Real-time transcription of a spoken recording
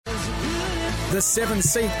The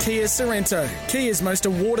 7-seat Kia Sorrento, Kia's most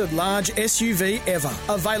awarded large SUV ever.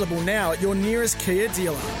 Available now at your nearest Kia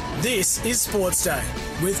dealer. This is Sportsday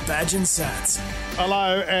with Badge and Sats.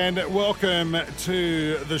 Hello and welcome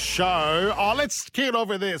to the show. Let's kick it off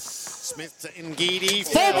with this. Smith to Ngidi.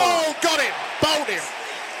 Full ball, got him, bowled him.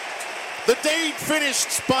 The deed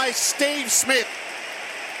finished by Steve Smith.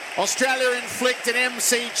 Australia inflict an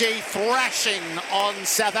MCG thrashing on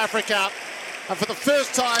South Africa. And for the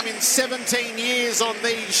first time in 17 years on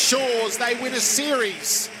these shores, they win a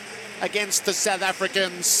series against the South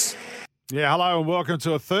Africans. Yeah, hello and welcome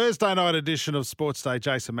to a Thursday night edition of Sports Day.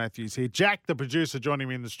 Jason Matthews here. Jack, the producer, joining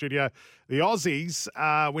me in the studio. The Aussies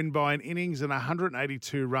win by an innings and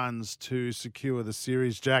 182 runs to secure the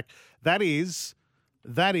series, Jack. That is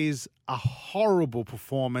a horrible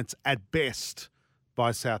performance at best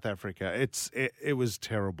by South Africa. It was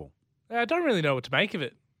terrible. I don't really know what to make of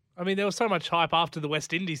it. I mean, there was so much hype after the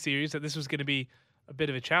West Indies series that this was going to be a bit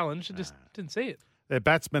of a challenge. I just didn't see it. Their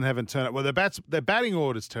batsmen haven't turned up. Well, their batting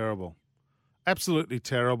order is terrible. Absolutely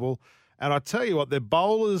terrible. And I tell you what, their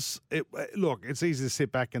bowlers, look, it's easy to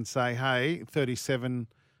sit back and say, hey, 37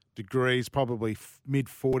 degrees, probably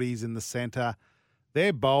mid-40s in the centre.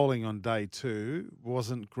 Their bowling on day two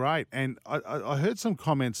wasn't great. And I heard some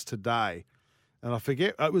comments today, and I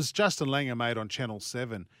forget, it was Justin Langer made on Channel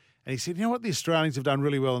 7. And he said, you know what the Australians have done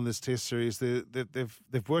really well in this test series?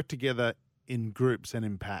 They've worked together in groups and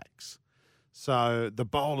in packs. So the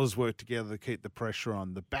bowlers worked together to keep the pressure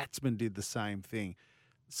on. The batsmen did the same thing.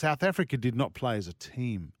 South Africa did not play as a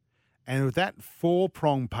team. And with that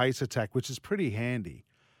four-prong pace attack, which is pretty handy,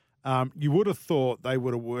 you would have thought they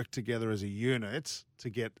would have worked together as a unit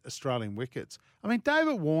to get Australian wickets. I mean,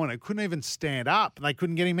 David Warner couldn't even stand up and they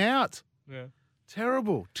couldn't get him out. Yeah.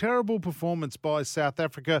 Terrible performance by South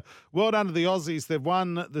Africa. Well done to the Aussies. They've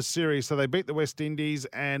won the series, so they beat the West Indies,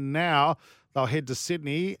 and now they'll head to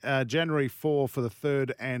Sydney, January 4 for the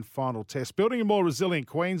third and final test. Building a more resilient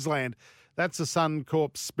Queensland, that's the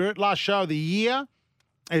Suncorp spirit. Last show of the year.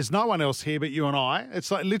 There's no one else here but you and I.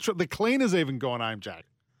 It's like literally the cleaner's even gone home, Jack.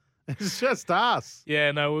 It's just us.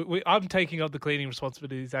 Yeah, no, I'm taking up the cleaning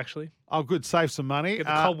responsibilities, actually. Oh, good. Save some money. Get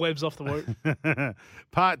the cobwebs off the road.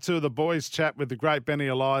 Part 2 of the boys' chat with the great Benny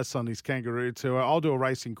Elias on his kangaroo tour. I'll do a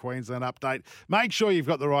Racing Queensland update. Make sure you've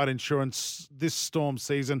got the right insurance this storm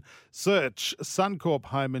season. Search Suncorp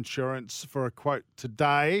Home Insurance for a quote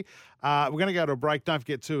today. We're going to go to a break. Don't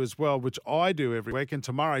forget to as well, which I do every week. And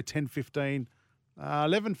tomorrow, 11:15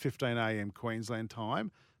 a.m. Queensland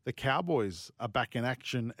time. The Cowboys are back in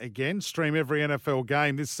action again. Stream every NFL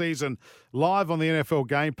game this season live on the NFL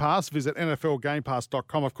Game Pass. Visit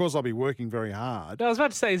nflgamepass.com. Of course, I'll be working very hard. I was about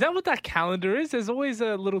to say, is that what that calendar is? There's always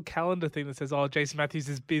a little calendar thing that says, Jason Matthews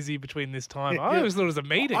is busy between this time. I always thought it was a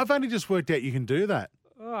meeting. I've only just worked out you can do that.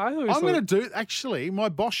 I'm going to do, actually, my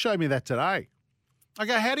boss showed me that today. I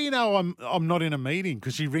go, how do you know I'm not in a meeting?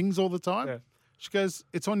 Because she rings all the time. Yeah. She goes,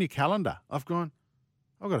 it's on your calendar. I've gone,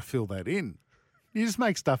 I've got to fill that in. You just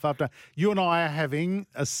make stuff up. You and I are having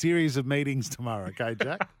a series of meetings tomorrow, okay,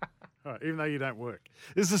 Jack? All right, even though you don't work.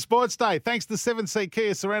 This is Sports Day. Thanks to 7-seat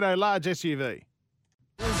Kia Sorrento large SUV.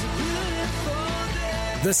 The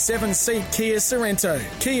 7-seat Kia Sorrento,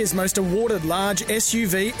 Kia's most awarded large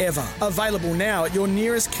SUV ever. Available now at your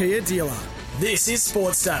nearest Kia dealer. This is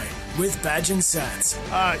Sports Day with Badge and Sats.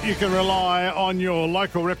 You can rely on your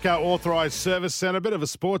local Repco authorised service centre. A bit of a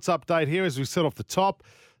sports update here as we set off the top.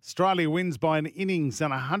 Australia wins by an innings and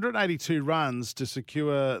 182 runs to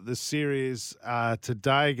secure the series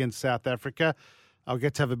today against South Africa. I'll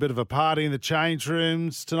get to have a bit of a party in the change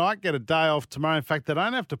rooms tonight, get a day off tomorrow. In fact, they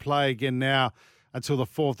don't have to play again now until the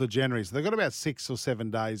 4th of January. So they've got about 6 or 7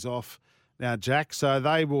 days off now, Jack. So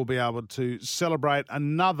they will be able to celebrate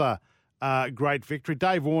another great victory.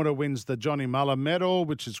 Dave Warner wins the Johnny Muller medal,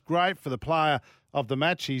 which is great for the player of the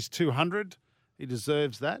match. He's 200. He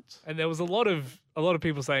deserves that. And there was a lot of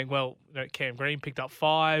people saying, well, Cam Green picked up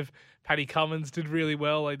 5. Paddy Cummins did really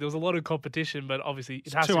well. There was a lot of competition, but obviously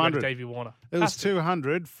it has to go to Davey Warner. It was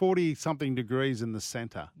 200, 40-something degrees in the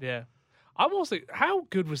centre. Yeah. I'm also, how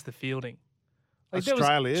good was the fielding?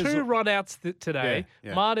 Australia. There was 2 run-outs today.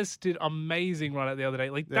 Yeah. Martis did amazing run-out the other day.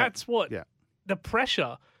 That's what the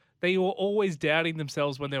pressure. They were always doubting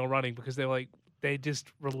themselves when they were running because they're just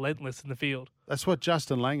relentless in the field. That's what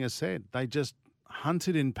Justin Langer said. They just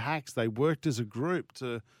hunted in packs. They worked as a group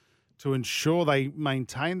to ensure they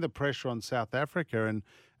maintained the pressure on South Africa. And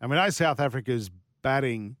we know South Africa's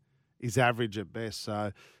batting is average at best.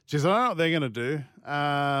 So, just I don't know what they're going to do.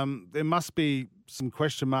 There must be some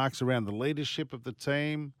question marks around the leadership of the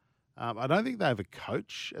team. I don't think they have a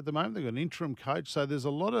coach at the moment. They've got an interim coach. So there's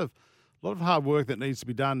a lot of A lot of hard work that needs to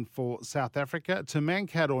be done for South Africa. To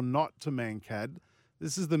Mankad or not to Mankad,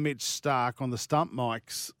 this is the Mitch Stark on the stump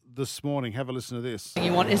mics this morning. Have a listen to this.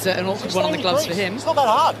 You want is an awkward one on the gloves for him. It's not that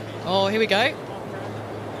hard. Oh, here we go.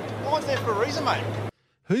 Line's there for a reason, mate.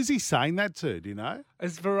 Who's he saying that to? Do you know?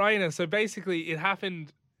 It's Verena. So basically, it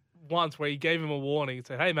happened once where he gave him a warning and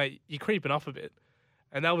said, "Hey, mate, you're creeping up a bit."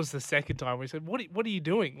 And that was the second time where he said, "What are you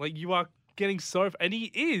doing? Like, you are getting so..." And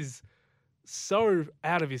he is so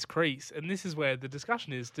out of his crease. And this is where the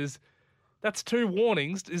discussion is. That's 2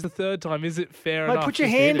 warnings. Is the third time, is it fair enough? Put your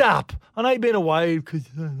hand up. I know you've been away because...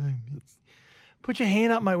 Put your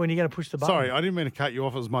hand up, mate, when you're going to push the button. Sorry, I didn't mean to cut you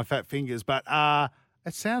off. It was my fat fingers. But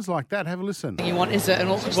it sounds like that. Have a listen. You want is an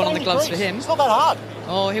awkward one on the gloves for him. It's not that hard.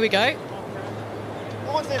 Oh, here we go.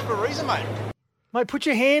 Line's there for a reason, mate. Mate, put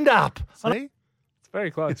your hand up. See? It's very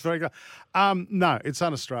close. It's very close. No, it's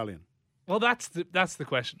un-Australian. Well, that's the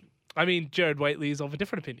question. I mean, Jared Waitley is of a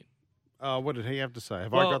different opinion. What did he have to say?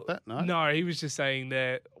 Have I got that? No? No, he was just saying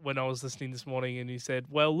that when I was listening this morning, and he said,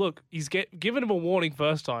 well, look, he's given him a warning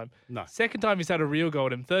first time. No. Second time he's had a real go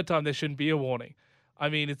at him. Third time there shouldn't be a warning. I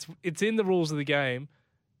mean, it's in the rules of the game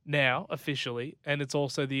now, officially, and it's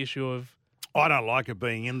also the issue of... I don't like it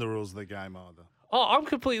being in the rules of the game either. Oh, I'm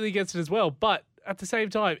completely against it as well, but at the same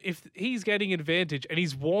time, if he's getting advantage and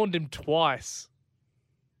he's warned him twice,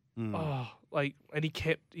 and he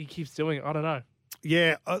keeps doing it, I don't know.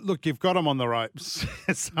 Yeah, look, you've got him on the ropes,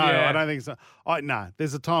 so Yeah. I don't think so. No,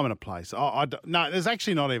 there's a time and a place. No, there's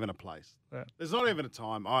actually not even a place. Yeah. There's not even a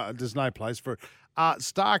time. There's no place for it.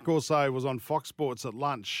 Stark also was on Fox Sports at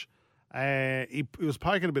lunch. He was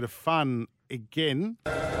poking a bit of fun again.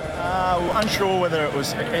 Unsure whether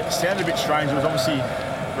it sounded a bit strange. It was obviously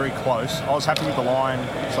very close. I was happy with the line,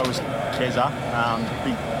 so was Keza.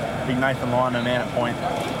 Big Nathan Lyon, a man at point.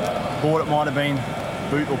 Thought it might have been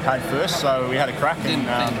boot or pad first, so we had a crack. And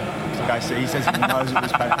okay, so he says he knows it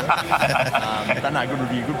was pad first. But no, good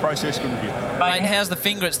review, good process, good review. Mate, how's the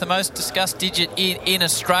finger? It's the most discussed digit in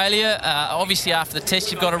Australia. Obviously, after the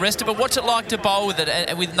test, you've got arrested. But what's it like to bowl with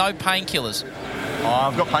it with no painkillers?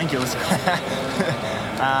 I've got painkillers.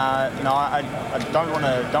 No, I don't want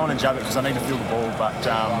to jab it because I need to feel the ball, but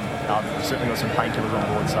I've certainly got some painkillers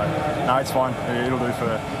on board, so no, it's fine. It'll do for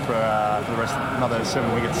the rest of another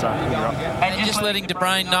 7 wickets. So we'll be right. And just letting De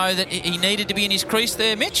Bruyne know that he needed to be in his crease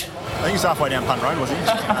there, Mitch. I think he's halfway down punt road, was he?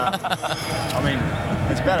 I mean,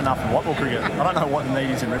 it's bad enough in white ball cricket. I don't know what the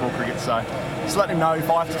need is in red ball cricket, so just let him know if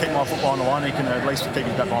I have to keep my football on the line, he can at least keep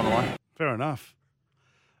his bat on the line. Fair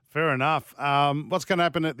enough. What's going to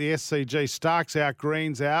happen at the SCG? Stark's out,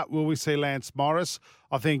 Green's out. Will we see Lance Morris?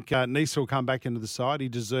 I think Nisa will come back into the side. He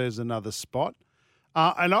deserves another spot.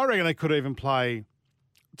 And I reckon they could even play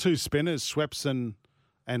 2 spinners, Swepson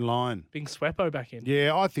and Lyon. Being Sweppo back in.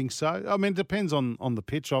 Yeah, I think so. I mean, it depends on the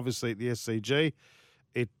pitch, obviously, at the SCG.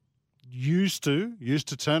 It used to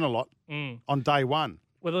turn a lot on day one.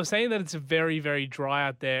 Well, they're saying that it's very, very dry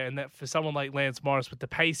out there, and that for someone like Lance Morris, with the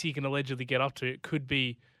pace he can allegedly get up to, it could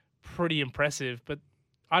be pretty impressive. But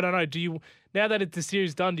I don't know. Now that the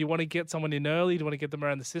series done, do you want to get someone in early? Do you want to get them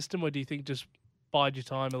around the system, or do you think just bide your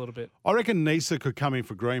time a little bit? I reckon Nisa could come in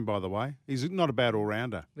for Green, by the way. He's not a bad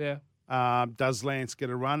all-rounder. Yeah. Does Lance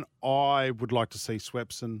get a run? I would like to see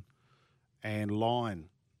Swepson and Lyon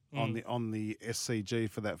on the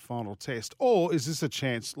SCG for that final test. Or is this a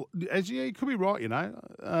chance? You could be right,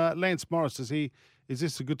 Lance Morris, is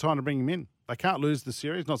this a good time to bring him in? They can't lose the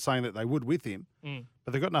series. Not saying that they would with him,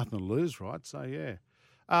 but they've got nothing to lose, right? So, yeah.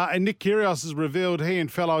 And Nick Kyrgios has revealed he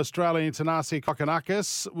and fellow Australian Tanasi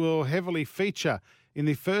Kokonakis will heavily feature in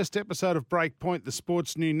the first episode of Breakpoint, the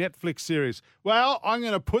sport's new Netflix series. Well, I'm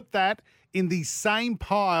going to put that in the same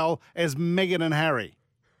pile as Meghan and Harry.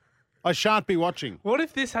 I shan't be watching. What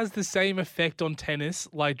if this has the same effect on tennis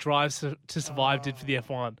like Drive to Survive did for the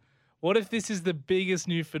F1? What if this is the biggest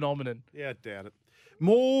new phenomenon? Yeah, I doubt it.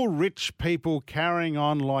 More rich people carrying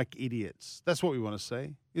on like idiots. That's what we want to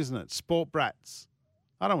see, isn't it? Sport brats.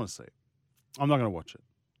 I don't want to see it. I'm not going to watch it.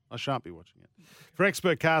 I shan't be watching it. For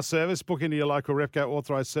expert car service, book into your local Repco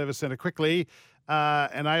authorised service centre quickly.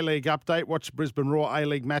 An A-League update. Watch Brisbane Roar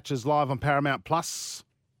A-League matches live on Paramount Plus.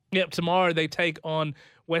 Yep, tomorrow they take on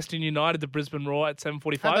Western United, the Brisbane Roar, at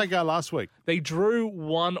 7:45. How'd they go last week? They drew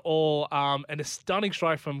 1-1 and a stunning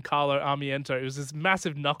strike from Carlo Armiento. It was this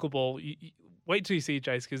massive knuckleball. Wait till you see it,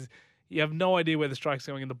 Jace, because you have no idea where the strike's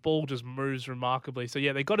going, and the ball just moves remarkably. So,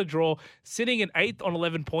 yeah, they got a draw, sitting in 8th on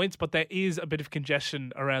 11 points, but there is a bit of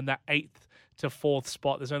congestion around that 8th to 4th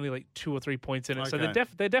spot. There's only like 2 or 3 points in it. Okay. So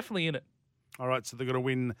they're definitely in it. All right, so they've got to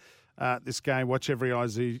win this game. Watch every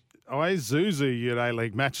Aussie Isuzu Ute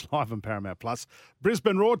A-League match live on Paramount Plus.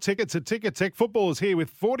 Brisbane Raw tickets at Ticket Tech. Football is here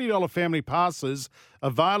with $40 family passes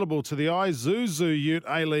available to the Isuzu Ute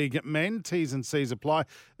A-League men. T's and C's apply.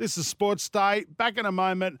 This is Sports Day. Back in a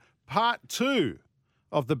moment, part 2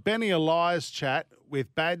 of the Benny Elias chat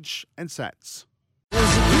with Badge and Sats.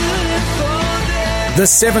 The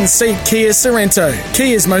 7-seat Kia Sorrento,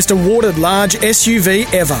 Kia's most awarded large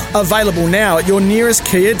SUV ever. Available now at your nearest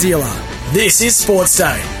Kia dealer. This is Sports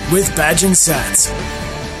Day with Badge and Sats.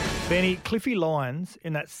 Benny, Cliffy Lyons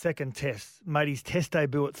in that second test made his test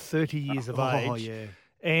debut at 30 years of age. Oh, yeah.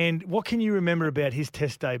 And what can you remember about his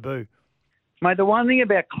test debut? Mate, the one thing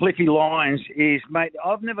about Cliffy Lyons is, mate,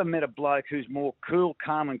 I've never met a bloke who's more cool,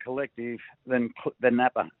 calm and collective than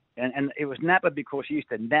Napper. And it was Napper because he used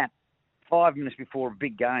to nap 5 minutes before a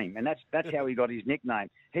big game. And that's how he got his nickname.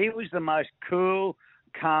 He was the most cool,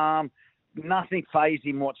 calm, nothing fazed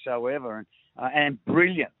him whatsoever. And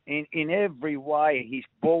brilliant in every way. His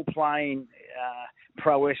ball playing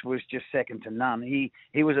prowess was just second to none.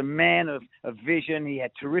 He was a man of vision. He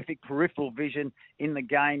had terrific peripheral vision in the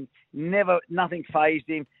game. Nothing fazed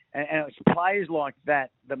him. And it's players like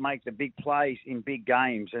that make the big plays in big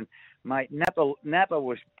games. And mate, Napper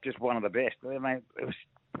was just one of the best. I mean, it was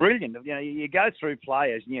brilliant. You know, you go through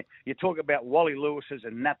players and you talk about Wally Lewis's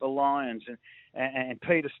and Napper Lyons and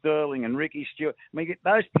Peter Sterling and Ricky Stewart. I mean,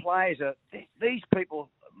 those players these people.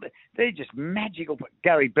 They're just magical.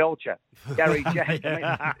 Gary Belcher, Gary Jack.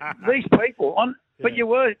 I mean, these people but you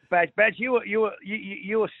were Badge. You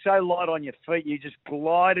were so light on your feet. You just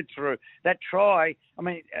glided through that try. I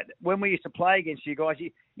mean, when we used to play against you guys,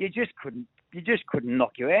 you just couldn't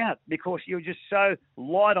knock you out because you were just so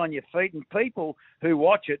light on your feet. And people who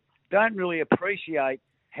watch it don't really appreciate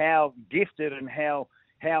how gifted and how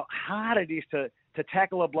hard it is to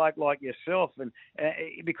tackle a bloke like yourself, and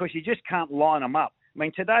because you just can't line them up. I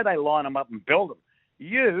mean, today they line them up and belt them.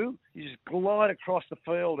 You just glide across the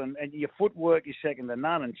field, and your footwork is second to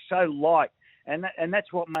none, and so light, and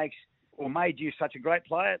that's what made you such a great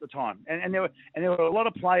player at the time. And there were a lot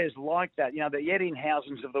of players like that. You know, the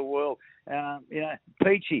Eddinghausens of the world.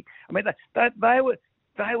 Peachy. I mean,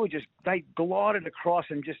 they glided across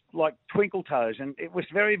and just like twinkle toes, and it was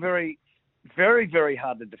very, very, very, very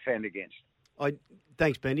hard to defend against.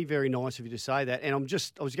 Thanks, Benny. Very nice of you to say that. And I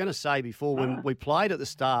was going to say before, when we played at the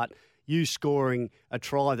start, you scoring a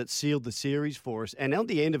try that sealed the series for us. And at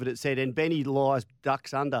the end of it said, and Benny lies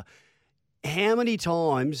ducks under. How many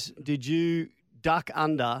times did you duck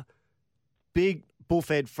under big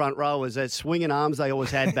bullfed front rowers, that swinging arms they always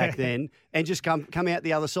had back then, and just come out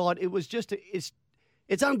the other side? It was just,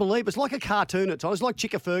 it's unbelievable. It's like a cartoon at times. It's like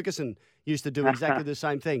Chicka Ferguson used to do exactly the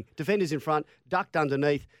same thing. Defenders in front, ducked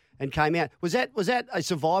underneath, and came out. Was that a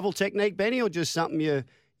survival technique, Benny, or just something you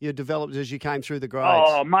developed as you came through the grades?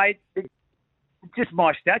 Oh, mate, just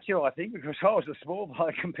my stature, I think, because I was a small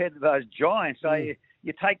bloke compared to those giants. So you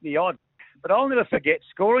take the odd. But I'll never forget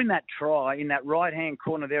scoring that try in that right-hand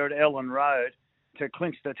corner there at Ellen Road to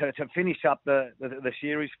clinch to finish up the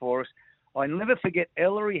series for us. I never forget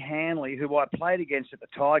Ellery Hanley, who I played against at the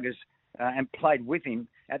Tigers and played with him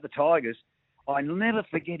at the Tigers. I never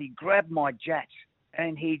forget he grabbed my jats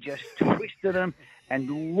and he just twisted them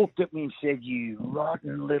and looked at me and said, "You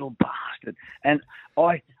rotten little bastard." And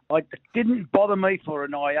I didn't bother me for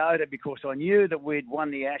an iota because I knew that we'd won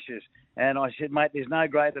the Ashes. And I said, "Mate, there's no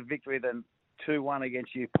greater victory than 2-1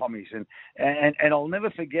 against you Pommies." And I'll never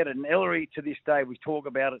forget it. And Ellery, to this day, we talk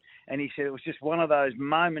about it. And he said it was just one of those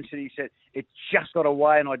moments that he said, it just got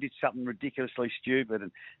away and I did something ridiculously stupid.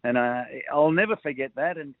 And I'll never forget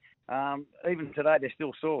that. And even today, they're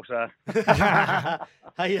still sore. So,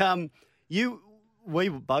 hey, we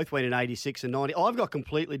both went in 86 and 90. I've got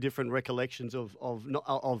completely different recollections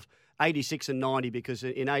of 86 and 90 because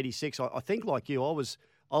in 86, I think like you, I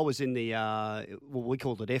was in the, we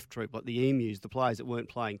called it F Troop, like the emus, the players that weren't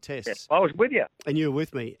playing tests. Yes, I was with you. And you were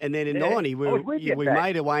with me. And then in 90, we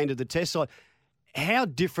made our way into the test side. How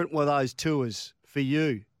different were those tours for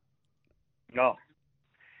you? Oh,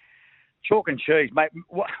 chalk and cheese, mate.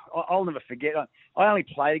 I'll never forget. I only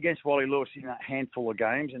played against Wally Lewis in a handful of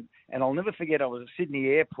games, and I'll never forget I was at Sydney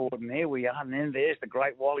Airport, and there we are, and then there's the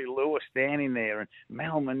great Wally Lewis standing there, and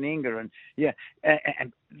Mal Meninga, and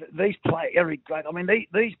these players, Eric Great. I mean,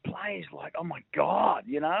 these players, like, oh my God,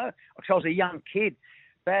 you know. Because I was a young kid,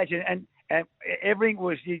 Badge, and everything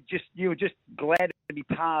was you were just glad to be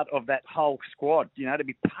part of that whole squad. You know, to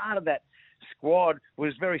be part of that squad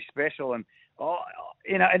was very special, and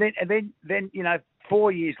and then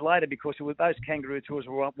 4 years later, because those kangaroo tours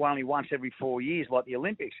were only once every 4 years, like the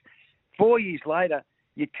Olympics. 4 years later,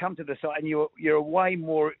 you'd come to the side, and you're way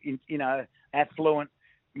more affluent,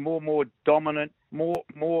 more dominant,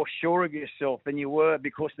 more sure of yourself than you were,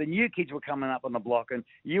 because the new kids were coming up on the block and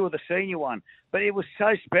you were the senior one. But it was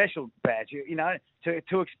so special, Badge. You know,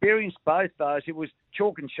 to experience both those, it was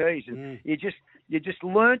chalk and cheese, and you just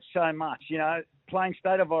learnt so much. You know, playing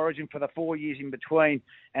State of Origin for the 4 years in between,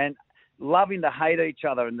 and loving to hate each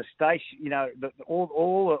other, and the station, you know,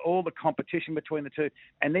 all the competition between the two,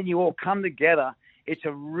 and then you all come together. It's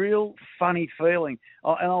a real funny feeling,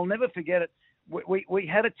 and I'll never forget it. We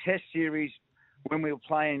had a test series when we were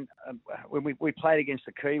playing, when we played against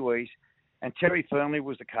the Kiwis, and Terry Fernley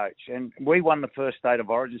was the coach, and we won the first State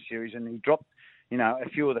of Origin series, and he dropped, you know, a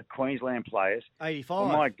few of the Queensland players. 85. Oh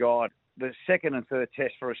my God, the second and third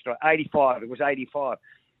test for Australia, 85. It was 85,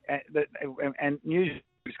 and New Zealand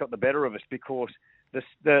got the better of us because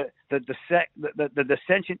the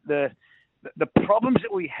dissension, the problems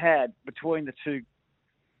that we had between the two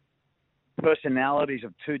personalities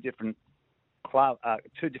of two different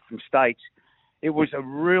states, it was a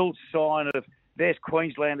real sign of there's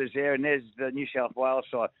Queenslanders there and there's the New South Wales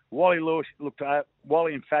side. Wally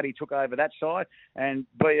and Fatty took over that side, and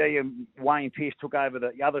B.E. and Wayne Pearce took over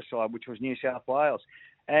the other side, which was New South Wales.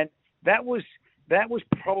 And that was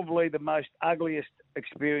probably the most ugliest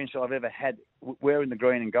experience I've ever had wearing the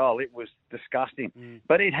green and gold. It was disgusting.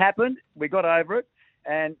 But it happened. We got over it,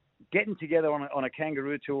 and getting together on a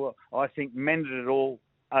kangaroo tour, I think, mended it all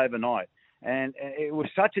overnight. And it was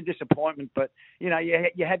such a disappointment, but, you know,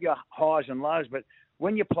 you have your highs and lows, but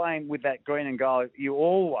when you're playing with that green and gold, you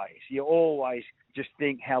always just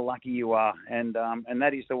think how lucky you are, and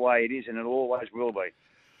that is the way it is, and it always will be.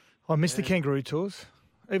 I miss the kangaroo tours.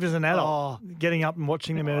 Even as an adult, getting up and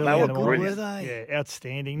watching them early. They were brilliant. Were they? Yeah,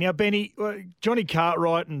 outstanding. Now, Benny, Johnny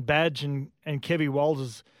Cartwright and Badge and Kevy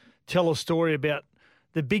Walters tell a story about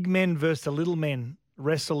the big men versus the little men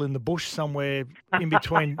wrestle in the bush somewhere in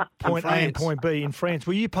between point A and point B in France.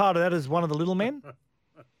 Were you part of that as one of the little men?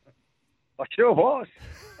 I sure was.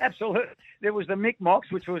 Absolutely. There was the Mick-Mocks,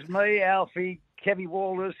 which was me, Alfie, Kevy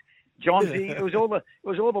Walters, Johnsy. It was all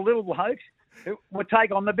the little blokes who would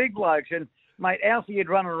take on the big blokes. And mate, Alfie would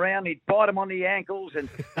run around, he'd bite him on the ankles, and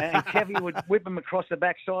Kevy would whip him across the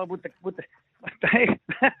backside with the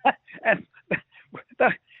and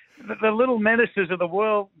the little menaces of the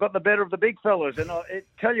world got the better of the big fellas. And I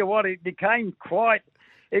tell you what, it became quite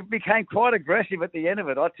aggressive at the end of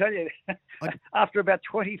it. I tell you, after about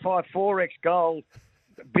 25 4X gold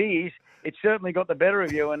beers, it certainly got the better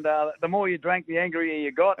of you. And the more you drank, the angrier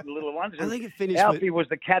you got, the little ones. And I think it finished Alfie was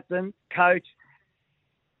the captain, coach.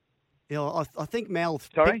 You know, I think Mal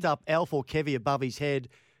picked up Alf or Kevy above his head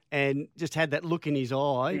and just had that look in his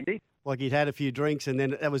eye, like he'd had a few drinks, and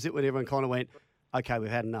then that was it when everyone kind of went, okay,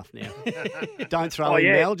 we've had enough now. Don't throw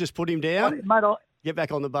him, Mal, just put him down, get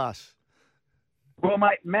back on the bus. Well,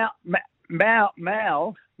 mate, Mal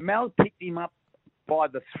picked him up by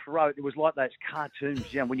the throat. It was like those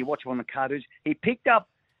cartoons, you know, when you watch one of the cartoons. He picked up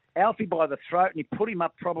Alfie by the throat and he put him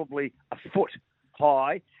up probably a foot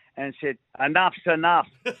high, and said, enough's enough.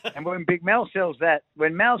 And when Big Mel says that,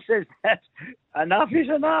 enough is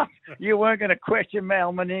enough, you weren't going to question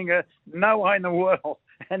Mal Meninga, no way in the world.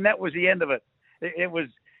 And that was the end of it. It was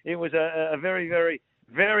a very, very,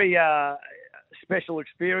 very special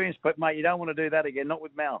experience, but, mate, you don't want to do that again, not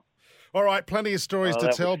with Mal. All right, plenty of stories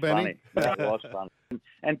to tell, Benny. That was fun.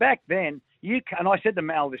 And back then, and I said to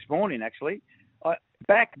Mal this morning, actually,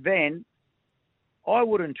 back then, I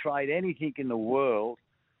wouldn't trade anything in the world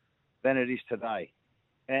than it is today.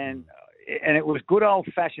 And it was good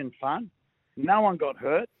old-fashioned fun. No one got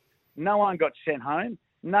hurt. No one got sent home.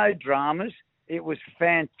 No dramas. It was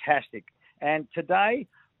fantastic. And today,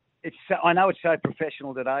 I know it's so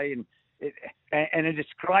professional today, and it's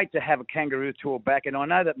great to have a kangaroo tour back. And I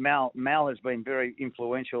know that Mal has been very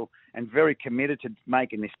influential and very committed to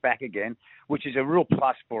making this back again, which is a real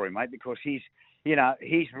plus for him, mate, because he's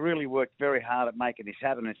really worked very hard at making this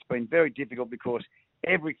happen. It's been very difficult because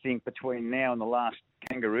everything between now and the last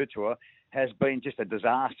kangaroo tour has been just a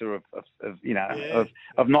disaster of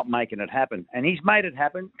not making it happen. And he's made it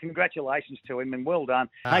happen. Congratulations to him and well done.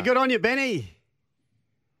 Hey, good on you, Benny.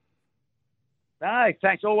 Hey,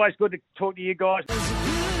 thanks. Always good to talk to you guys.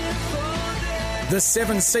 The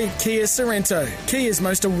 7-seat Kia Sorrento, Kia's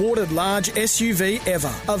most awarded large SUV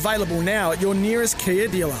ever. Available now at your nearest Kia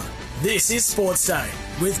dealer. This is Sportsday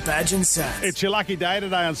with Badge and Sats. It's your lucky day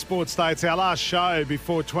today on Sportsday. It's our last show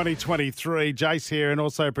before 2023. Jace here and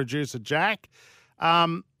also producer Jack.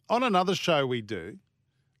 On another show we do,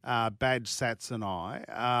 Badge, Sats and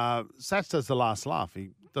I, Sats does the last laugh. He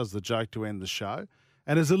does the joke to end the show.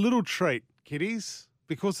 And as a little treat, kiddies,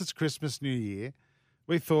 because it's Christmas, New Year,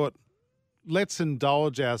 we thought, let's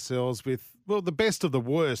indulge ourselves with, well, the best of the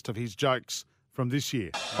worst of his jokes from this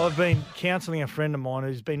year. I've been counselling a friend of mine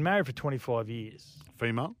who's been married for 25 years.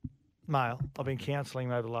 Female? Male. I've been counselling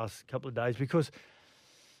him over the last couple of days because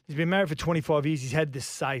he's been married for 25 years. He's had this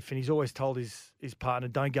safe and he's always told his partner,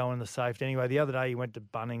 don't go in the safe. Anyway, the other day he went to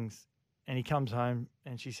Bunnings and he comes home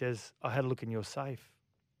and she says, I had a look in your safe.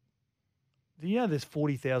 Do you know there's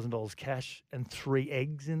 $40,000 cash and 3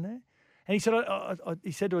 eggs in there? And he said,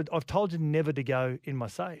 he said to her, I've told you never to go in my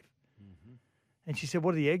safe. Mm-hmm. And she said,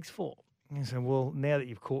 what are the eggs for? And he said, well, now that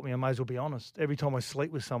you've caught me, I may as well be honest. Every time I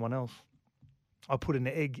sleep with someone else, I put an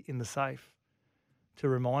egg in the safe to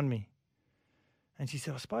remind me. And she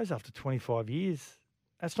said, I suppose after 25 years,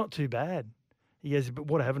 that's not too bad. He goes, but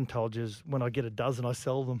what I haven't told you is when I get a dozen, I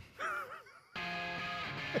sell them.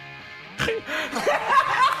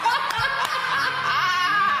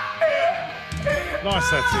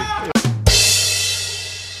 Nice, that's it.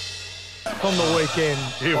 On the weekend,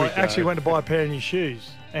 I actually went to buy a pair of new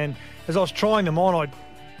shoes. And as I was trying them on,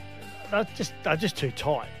 they're just too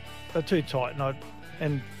tight. They're too tight.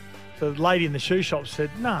 And the lady in the shoe shop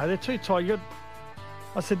said, no, they're too tight.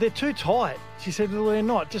 I said, they're too tight. She said, well, they're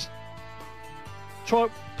not. Just try,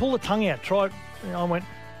 pull the tongue out. Try. And I went,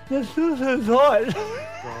 they're still so tight.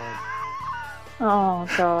 Oh,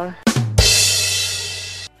 God.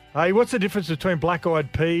 Hey, what's the difference between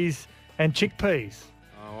black-eyed peas and chickpeas?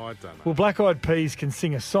 Oh, I don't know. Well, black-eyed peas can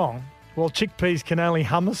sing a song, while chickpeas can only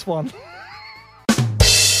hummus one.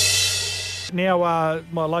 Now,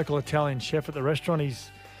 my local Italian chef at the restaurant,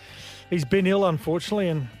 he's been ill, unfortunately,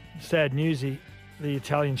 and sad news, the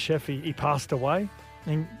Italian chef, he passed away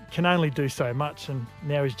and can only do so much, and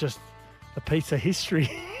now he's just a piece of history.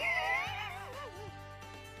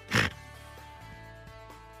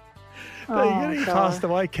 He passed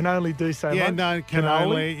away, can only do so much. Yeah, no, can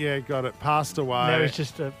only. Yeah, got it. Passed away. Now it's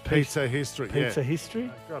just a pizza history. Pizza history.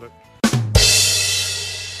 Got it.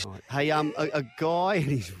 Hey, a guy and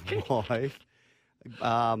his wife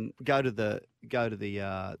go to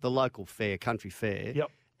the local fair, country fair. Yep.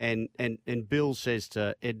 And Bill says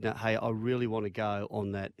to Edna, hey, I really want to go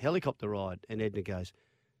on that helicopter ride. And Edna goes,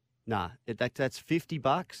 nah, that's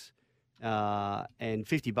 $50, and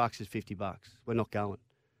 $50 is $50. We're not going.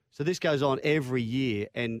 So this goes on every year,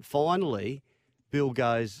 and finally, Bill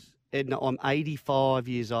goes, Edna, I'm 85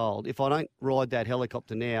 years old. If I don't ride that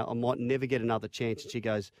helicopter now, I might never get another chance. And she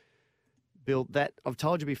goes, Bill, I've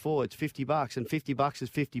told you before, it's $50, and $50 is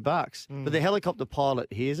 $50. But the helicopter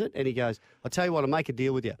pilot hears it, and he goes, I'll tell you what, I'll make a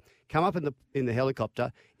deal with you. Come up in the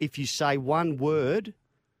helicopter. If you say one word,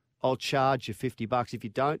 I'll charge you $50. If you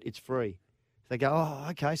don't, it's free. So they go, oh,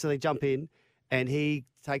 okay. So they jump in, and he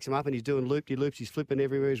takes him up, and he's doing loop-de-loops. He's flipping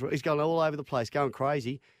everywhere. He's going all over the place, going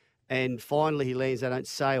crazy. And finally he lands. They don't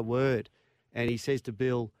say a word. And he says to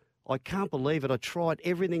Bill, I can't believe it. I tried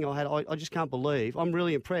everything I had. I just can't believe. I'm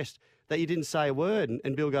really impressed that you didn't say a word.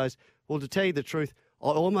 And Bill goes, well, to tell you the truth, I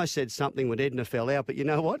almost said something when Edna fell out. But you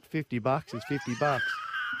know what? $50 is $50.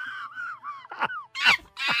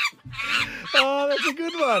 Oh, that's a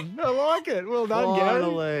good one. I like it. Well done,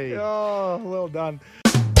 Finally. Gary. Oh, well done.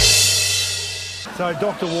 So a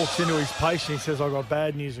doctor walks into his patient. He says, I've got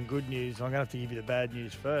bad news and good news. I'm going to have to give you the bad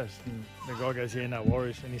news first. And the guy goes, yeah, no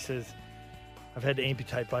worries. And he says, I've had to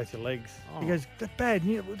amputate both your legs. He goes, the bad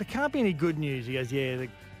news? There can't be any good news. He goes, yeah,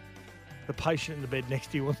 the patient in the bed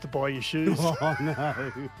next to you wants to buy your shoes. Oh,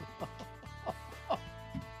 no.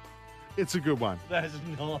 It's a good one. That's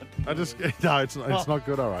not No, it's not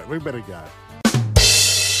good. All right, we better go.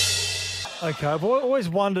 Okay, I've always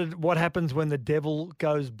wondered what happens when the devil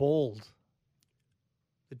goes bald.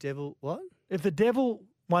 The devil, what? If the devil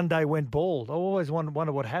one day went bald, I always wonder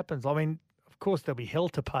what happens. I mean, of course, there'll be hell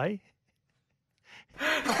to pay.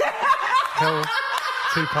 Hell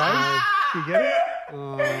to pay. You get it?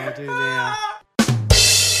 Oh, I do now. A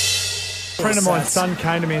friend of mine's son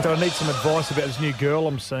came to me and said, I need some advice about this new girl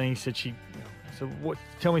I'm seeing. He said, what?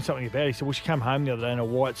 Tell me something about it. He said, well, she came home the other day in a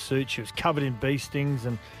white suit. She was covered in bee stings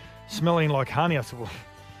and smelling like honey. I said, well,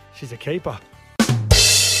 she's a keeper.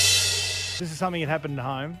 This is something that happened at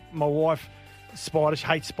home. My wife,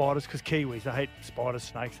 hates spiders because Kiwis, they hate spiders,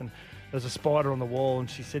 snakes, and there's a spider on the wall, and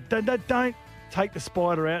she said, don't take the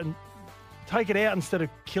spider out and take it out instead of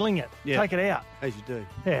killing it. Yeah. Take it out. As you do.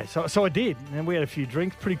 Yeah, so I did, and we had a few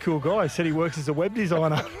drinks. Pretty cool guy. He said he works as a web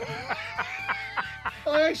designer.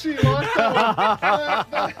 I actually like that.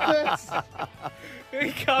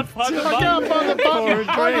 You can't find the I can't find the button.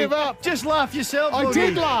 I give up. Just laugh yourself. I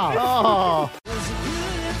did laugh. Oh.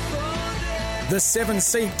 The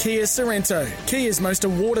 7-seat Kia Sorrento, Kia's most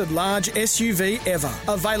awarded large SUV ever.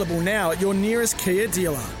 Available now at your nearest Kia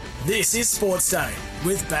dealer. This is Sportsday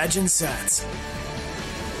with Badge and Sats.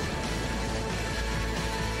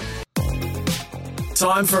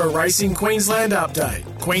 Time for a Racing Queensland update.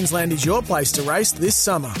 Queensland is your place to race this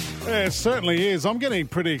summer. Yeah, it certainly is. I'm getting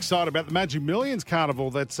pretty excited about the Magic Millions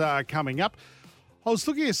Carnival that's coming up. I was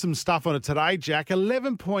looking at some stuff on it today, Jack.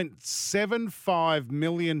 $11.75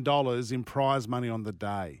 million in prize money on the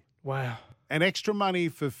day. Wow. And extra money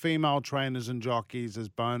for female trainers and jockeys as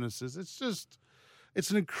bonuses. It's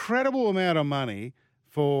an incredible amount of money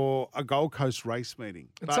for a Gold Coast race meeting.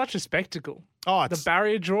 It's such a spectacle. Oh, the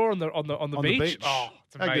barrier draw on the beach. Oh,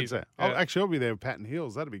 it's How good's amazing. that? Actually, I'll be there with Patton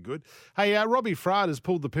Hills. That'd be good. Hey, Robbie Frard has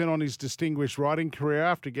pulled the pin on his distinguished riding career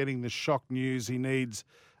after getting the shock news he needs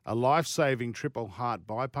a life-saving triple heart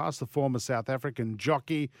bypass. The former South African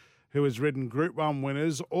jockey who has ridden Group 1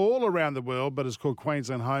 winners all around the world but has called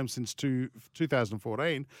Queensland home since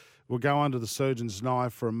 2014 will go under the surgeon's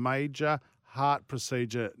knife for a major heart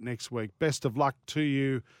procedure next week. Best of luck to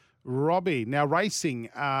you, Robbie. Now, racing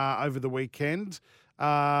over the weekend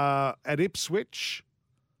at Ipswich.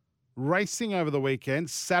 Racing over the weekend.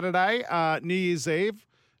 Saturday, New Year's Eve,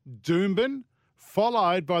 Doomben,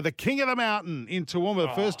 followed by the King of the Mountain in Toowoomba.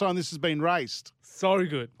 The first time this has been raced. So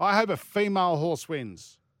good. I hope a female horse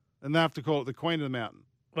wins. And they have to call it the Queen of the Mountain.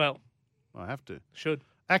 Well, I have to. Should.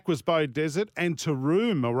 Aquas Bow Desert and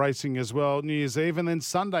Taroom are racing as well New Year's Eve. And then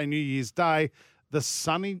Sunday, New Year's Day, the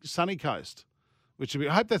sunny coast, which would be,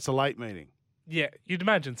 I hope that's a late meeting. Yeah, you'd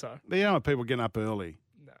imagine so. You know, people getting up early.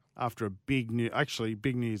 No. After a big New Year's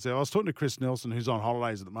Eve. I was talking to Chris Nelson, who's on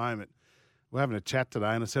holidays at the moment. We're having a chat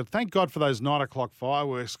today, and I said, thank God for those 9 o'clock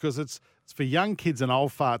fireworks, because it's for young kids and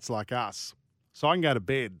old farts like us. So I can go to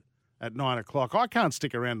bed at 9 o'clock. I can't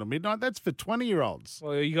stick around till midnight. That's for 20-year-olds.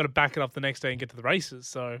 Well, you got to back it up the next day and get to the races,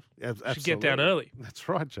 so you should get down Absolutely. early. That's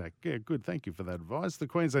right, Jack. Yeah, good. Thank you for that advice. The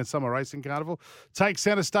Queensland Summer Racing Carnival takes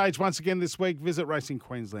centre stage once again this week. Visit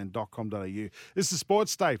racingqueensland.com.au. This is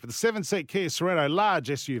Sports Day for the 7-seat Kia Sorento large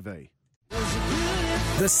SUV.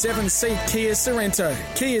 The 7-seat Kia Sorento,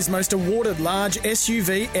 Kia's most awarded large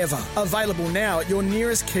SUV ever. Available now at your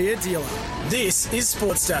nearest Kia dealer. This is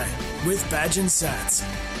Sports Day with Badge and Sats.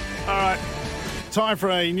 All right. Time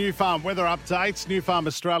for a New Farm weather update. New Farm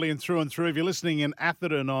Australian through and through. If you're listening in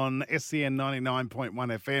Atherton on SCN 99.1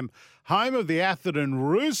 FM, home of the Atherton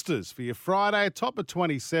Roosters for your Friday, top of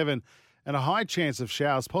 27 and a high chance of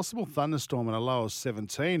showers, possible thunderstorm and a low of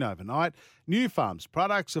 17 overnight. New Farm's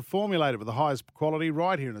products are formulated with the highest quality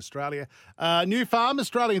right here in Australia. New Farm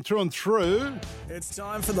Australian through and through. It's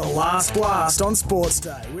time for the last blast on Sports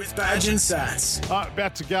Day with Badge and Sats.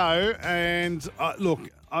 About to go, and look,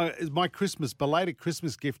 my belated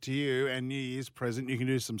Christmas gift to you and New Year's present, you can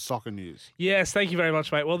do some soccer news. Yes, thank you very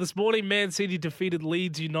much, mate. Well, this morning, Man City defeated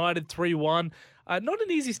Leeds United 3-1. Not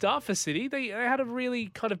an easy start for City. They had a really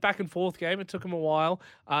kind of back-and-forth game. It took them a while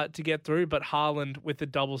to get through, but Haaland with the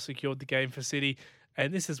double secured the game for City.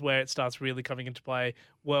 And this is where it starts really coming into play.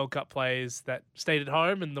 World Cup players that stayed at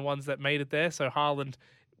home and the ones that made it there. So Haaland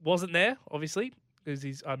wasn't there, obviously, because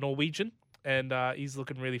he's Norwegian, and he's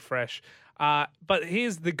looking really fresh. But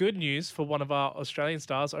here's the good news for one of our Australian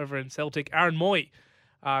stars over in Celtic, Aaron Moy.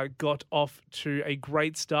 Got off to a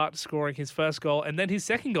great start, scoring his first goal and then his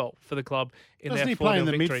second goal for the club in Doesn't their he play in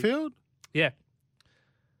the victory. midfield? Yeah.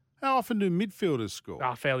 How often do midfielders score?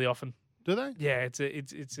 Fairly often. Do they? Yeah, it's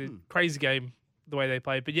a crazy game the way they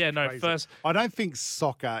play. But yeah, no, Crazy. first. I don't think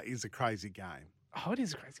soccer is a crazy game. Oh, it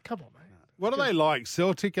is crazy. Come on, mate. What are they like?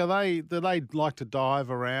 Celtic, do they like to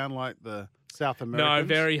dive around like the South Americans?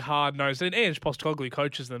 No, very hard-nosed. And Ange Postecoglou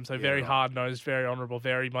coaches them, so very right. hard-nosed, very honourable,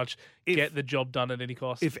 very much get the job done at any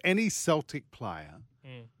cost. If any Celtic player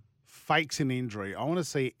fakes an injury, I want to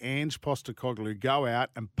see Ange Postecoglou go out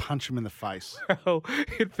and punch him in the face. Well,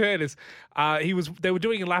 in fairness, they were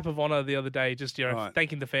doing a lap of honour the other day, just Right.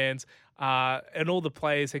 thanking the fans, and all the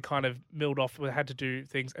players had kind of milled off, had to do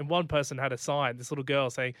things, and one person had a sign, this little girl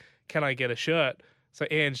saying, "Can I get a shirt?" So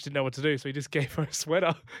Ange didn't know what to do, so he just gave her a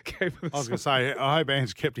sweater. I was going to say, I hope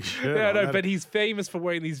Ange kept his shirt on. No, but he's famous for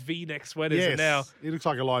wearing these V-neck sweaters, Yes, and now he looks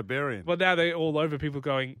like a librarian. well, now they're all over people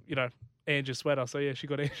going, Ange's sweater. So yeah, she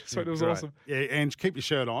got Ange's sweater. It was Great. awesome. Yeah, Ange, keep your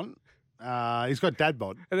shirt on. He's got dad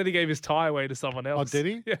bod. And then he gave his tie away to someone Oh, else. did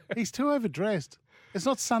he? Yeah. He's too overdressed. It's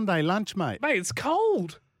not Sunday lunch, mate. Mate, it's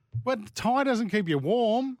cold. But the tie doesn't keep you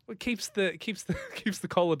warm. It keeps the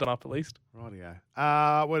collar done up at least.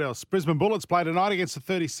 Rightio. What else? Brisbane Bullets play tonight against the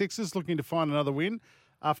 36ers, looking to find another win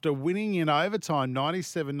after winning in overtime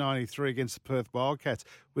 97-93 against the Perth Wildcats.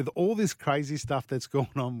 With all this crazy stuff that's gone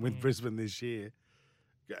on with Brisbane this year,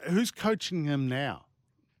 who's coaching them now?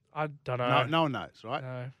 I don't know. No one knows, right?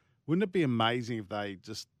 No. Wouldn't it be amazing if they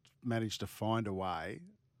just managed to find a way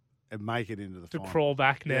and make it into the To final. crawl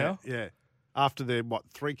back now. Yeah. After their,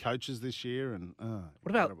 3 coaches this year? And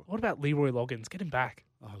What about Leroy Loggins? Get him back.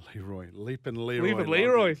 Oh, Leroy. Leaping Leroy. Leaping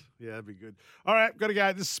Leroy. Loggins. Yeah, that'd be good. All right, got to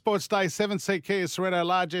go. This is Sports Day, 7-seat Kia Sorento,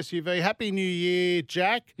 large SUV. Happy New Year,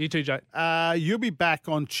 Jack. You too, Jake. You'll be back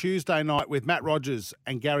on Tuesday night with Matt Rogers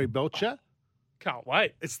and Gary Belcher. Can't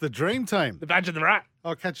wait. It's the dream team. The Badge and the Rat.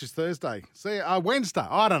 I'll catch you Thursday. See you Wednesday.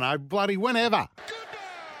 I don't know. Bloody whenever.